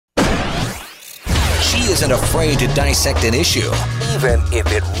She isn't afraid to dissect an issue, even if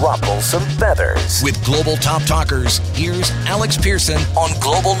it ruffles some feathers. With Global Top Talkers, here's Alex Pearson on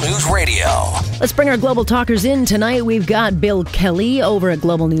Global News Radio. Let's bring our Global Talkers in tonight. We've got Bill Kelly over at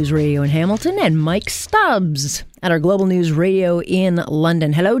Global News Radio in Hamilton and Mike Stubbs at our Global News Radio in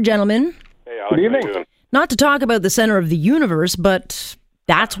London. Hello, gentlemen. Hey, Alex. Good evening. Not to talk about the center of the universe, but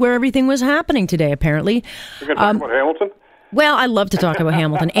that's where everything was happening today, apparently. You're going to talk about Hamilton? Well, I love to talk about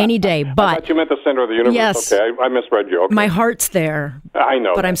Hamilton any day, but... I thought you meant the center of the universe. Yes. Okay, I misread you. Okay. My heart's there. I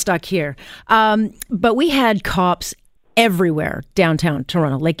know. But I'm stuck here. But we had cops everywhere downtown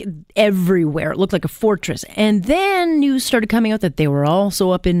Toronto, like everywhere. It looked like a fortress. And then news started coming out that they were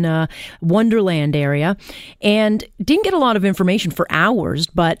also up in Wonderland area and didn't get a lot of information for hours,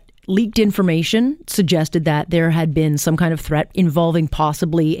 but leaked information suggested that there had been some kind of threat involving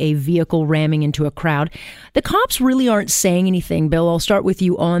possibly a vehicle ramming into a crowd. The cops really aren't saying anything. Bill, I'll start with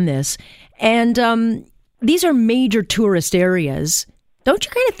you on this. And these are major tourist areas. Don't you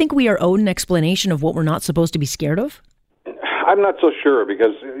kind of think we are owed an explanation of what we're not supposed to be scared of? I'm not so sure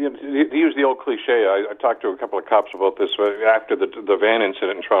because, to use the old cliche, I talked to a couple of cops about this after the van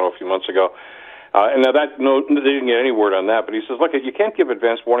incident in Toronto a few months ago. And now they didn't get any word on that, but he says, look, you can't give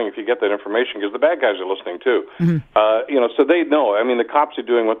advance warning if you get that information because the bad guys are listening too. Mm-hmm. So they know. I mean, the cops are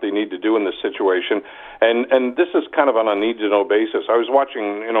doing what they need to do in this situation, and this is kind of on a need-to-know basis. I was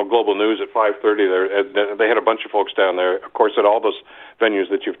watching, Global News at 5:30 there. They had a bunch of folks down there, of course, at all those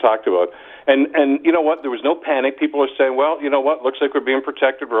venues that you've talked about. And you know what? There was no panic. People are saying, well, you know what? Looks like we're being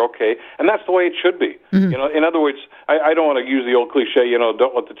protected. We're okay. And that's the way it should be. Mm-hmm. In other words, I don't want to use the old cliche,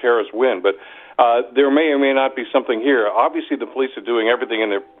 don't let the terrorists win, but there may or may not be something here. Obviously, the police are doing everything in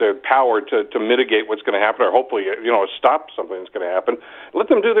their power to mitigate what's going to happen, or hopefully, stop something that's going to happen. Let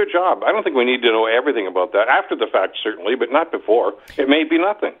them do their job. I don't think we need to know everything about that. After the fact, certainly, but not before. It may be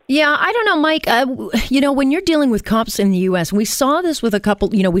nothing. Yeah, I don't know, Mike. When you're dealing with cops in the U.S., we saw this with a couple,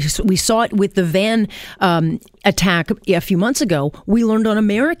 we saw it with the van attack a few months ago. We learned on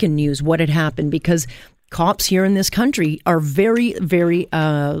American news what had happened because cops here in this country are very, very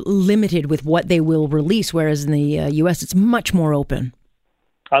limited with what they will release, whereas in the U.S. it's much more open.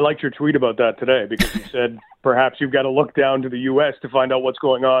 I liked your tweet about that today because you said perhaps you've got to look down to the U.S. to find out what's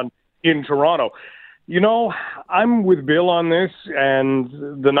going on in Toronto. I'm with Bill on this,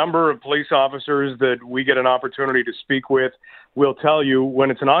 and the number of police officers that we get an opportunity to speak with will tell you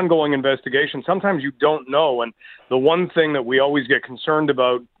when it's an ongoing investigation, sometimes you don't know. And the one thing that we always get concerned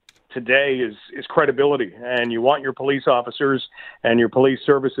about today is credibility, and you want your police officers and your police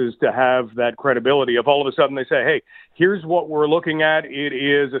services to have that credibility. If all of a sudden they say, hey, here's what we're looking at, it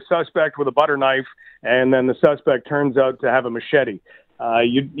is a suspect with a butter knife, and then the suspect turns out to have a machete.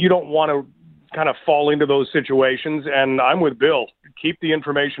 You don't want to kind of fall into those situations, and I'm with Bill. Keep the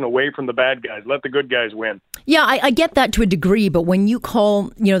information away from the bad guys. Let the good guys win. Yeah, I get that to a degree, but when you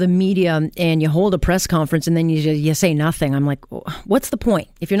call, the media and you hold a press conference and then you say nothing, I'm like, what's the point?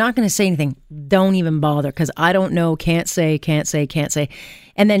 If you're not going to say anything, don't even bother, because I don't know, can't say,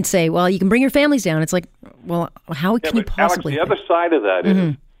 and then say, well, you can bring your families down. It's like, well, how can you possibly? Alex, the other side of that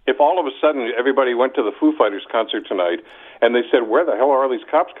is, if all of a sudden everybody went to the Foo Fighters concert tonight and they said, where the hell are all these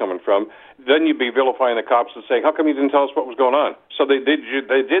cops coming from? Then you'd be vilifying the cops and saying, how come you didn't tell us what was going on? So they did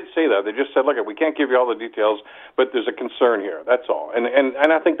say that. They just said, look, we can't give you all the details, but there's a concern here. That's all. And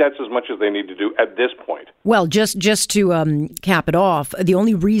I think that's as much as they need to do at this point. Well, just to cap it off, the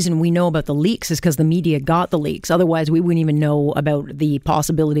only reason we know about the leaks is because the media got the leaks. Otherwise, we wouldn't even know about the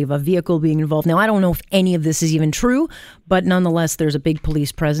possibility of a vehicle being involved. Now, I don't know if any of this is even true, but nonetheless, there's a big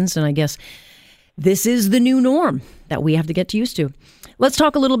police presence, and I guess this is the new norm that we have to get used to. Let's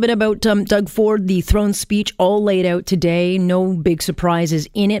talk a little bit about Doug Ford, the throne speech, all laid out today. No big surprises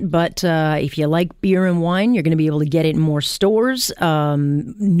in it, but if you like beer and wine, you're going to be able to get it in more stores.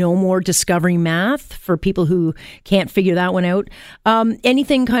 No more Discovery Math for people who can't figure that one out.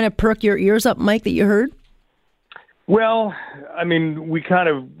 Anything kind of perk your ears up, Mike, that you heard? Well, I mean, we kind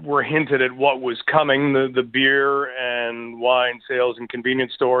of were hinted at what was coming, the beer and wine sales in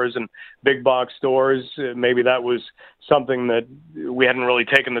convenience stores and big box stores. Maybe that was something that we hadn't really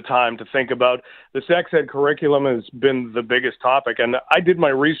taken the time to think about. The sex ed curriculum has been the biggest topic, and I did my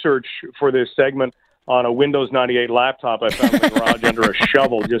research for this segment on a Windows 98 laptop I found in the garage under a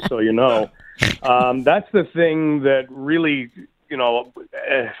shovel, just so you know. That's the thing that really,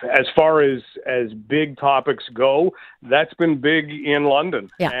 as far as big topics go, that's been big in London.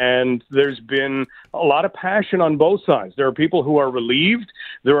 Yeah. And there's been a lot of passion on both sides. There are people who are relieved.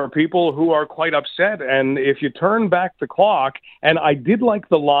 There are people who are quite upset. And if you turn back the clock, and I did like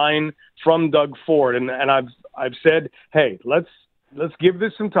the line from Doug Ford, and I've said, hey, let's let's give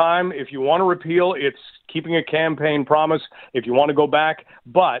this some time. If you want to repeal, it's keeping a campaign promise. If you want to go back,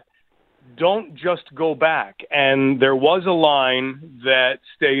 but don't just go back. And there was a line that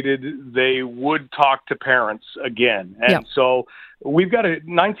stated they would talk to parents again. And so we've got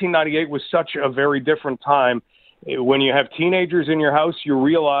 1998 was such a very different time. When you have teenagers in your house, you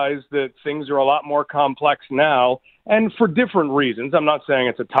realize that things are a lot more complex now, and for different reasons. I'm not saying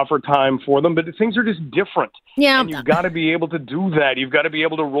it's a tougher time for them, but things are just different. Yeah. And you've got to be able to do that. You've got to be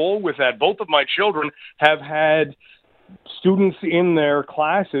able to roll with that. Both of my children have had students in their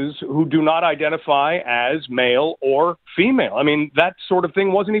classes who do not identify as male or female. I mean, that sort of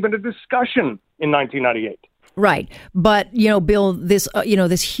thing wasn't even a discussion in 1998. Right. But, Bill, this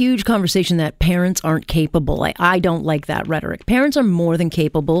huge conversation that parents aren't capable. I don't like that rhetoric. Parents are more than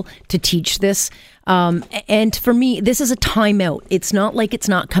capable to teach this. And for me, this is a timeout. It's not like it's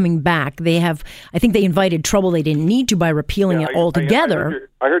not coming back. I think they invited trouble they didn't need to by repealing it altogether.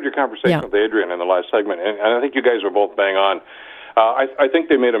 I heard your conversation with Adrian in the last segment, and I think you guys were both bang on. I think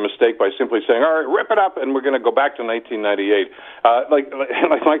they made a mistake by simply saying, all right, rip it up, and we're going to go back to 1998. Like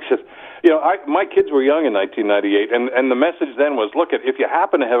Mike says, my kids were young in 1998, and the message then was, look, if you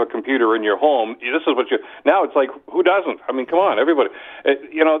happen to have a computer in your home, this is what now it's like, who doesn't? I mean, come on, everybody.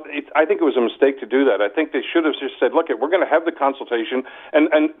 I think it was a mistake to do that. I think they should have just said, look, we're going to have the consultation,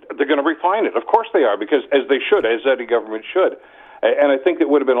 and they're going to refine it. Of course they are, because as they should, as any government should. And I think it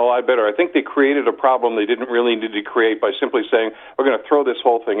would have been a lot better. I think they created a problem they didn't really need to create by simply saying, we're going to throw this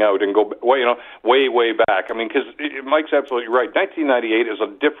whole thing out and go way back. I mean, because Mike's absolutely right. 1998 is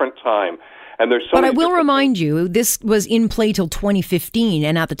a different time. And there's but I will remind you, this was in play till 2015.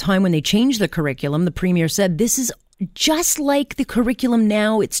 And at the time when they changed the curriculum, the premier said, this is just like the curriculum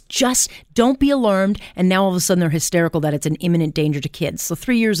now. It's just, don't be alarmed. And now all of a sudden they're hysterical that it's an imminent danger to kids. So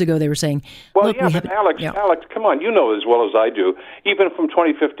 3 years ago they were saying, Alex, come on, you know as well as I do. Even from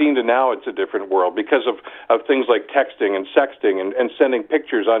 2015 to now, it's a different world because of things like texting and sexting and sending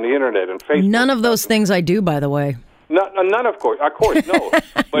pictures on the internet and Facebook. None of those things I do, by the way. None, of course, no.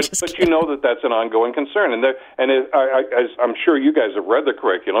 But you know that's an ongoing concern, as I'm sure you guys have read the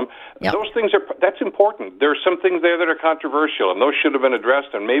curriculum. Yep. Those things that's important. There are some things there that are controversial, and those should have been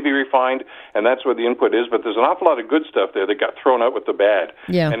addressed and maybe refined, and that's where the input is. But there's an awful lot of good stuff there that got thrown out with the bad.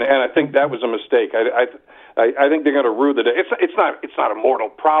 Yeah. And I think that was a mistake. I think they're going to rue the day. It's not a mortal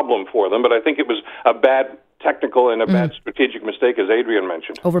problem for them, but I think it was a bad technical and a bad strategic mistake, as Adrian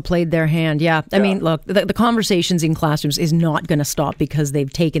mentioned. Overplayed their hand, yeah. I mean, look, the conversations in classrooms is not going to stop because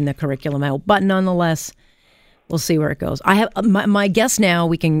they've taken the curriculum out. But nonetheless, we'll see where it goes. I have my guess now.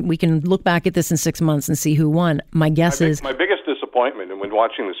 We can look back at this in 6 months and see who won. My guess is my biggest disappointment, and when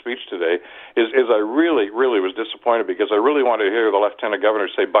watching the speech today, is I really, really was disappointed because I really wanted to hear the Lieutenant Governor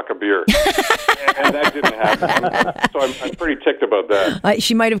say "buck a beer," and that didn't happen. So I'm pretty ticked about that.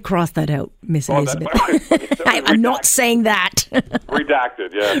 She might have crossed that out, Miss Elizabeth. I'm not saying that.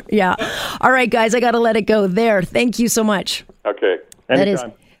 Redacted, yeah. Yeah. All right, guys, I got to let it go there. Thank you so much. Okay. That is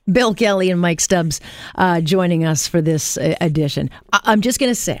Bill Kelly and Mike Stubbs joining us for this edition. I'm just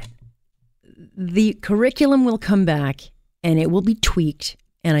going to say, the curriculum will come back and it will be tweaked.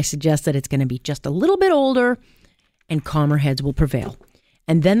 And I suggest that it's going to be just a little bit older and calmer heads will prevail.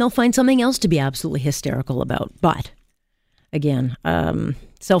 And then they'll find something else to be absolutely hysterical about. But again,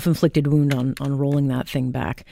 self-inflicted wound on rolling that thing back.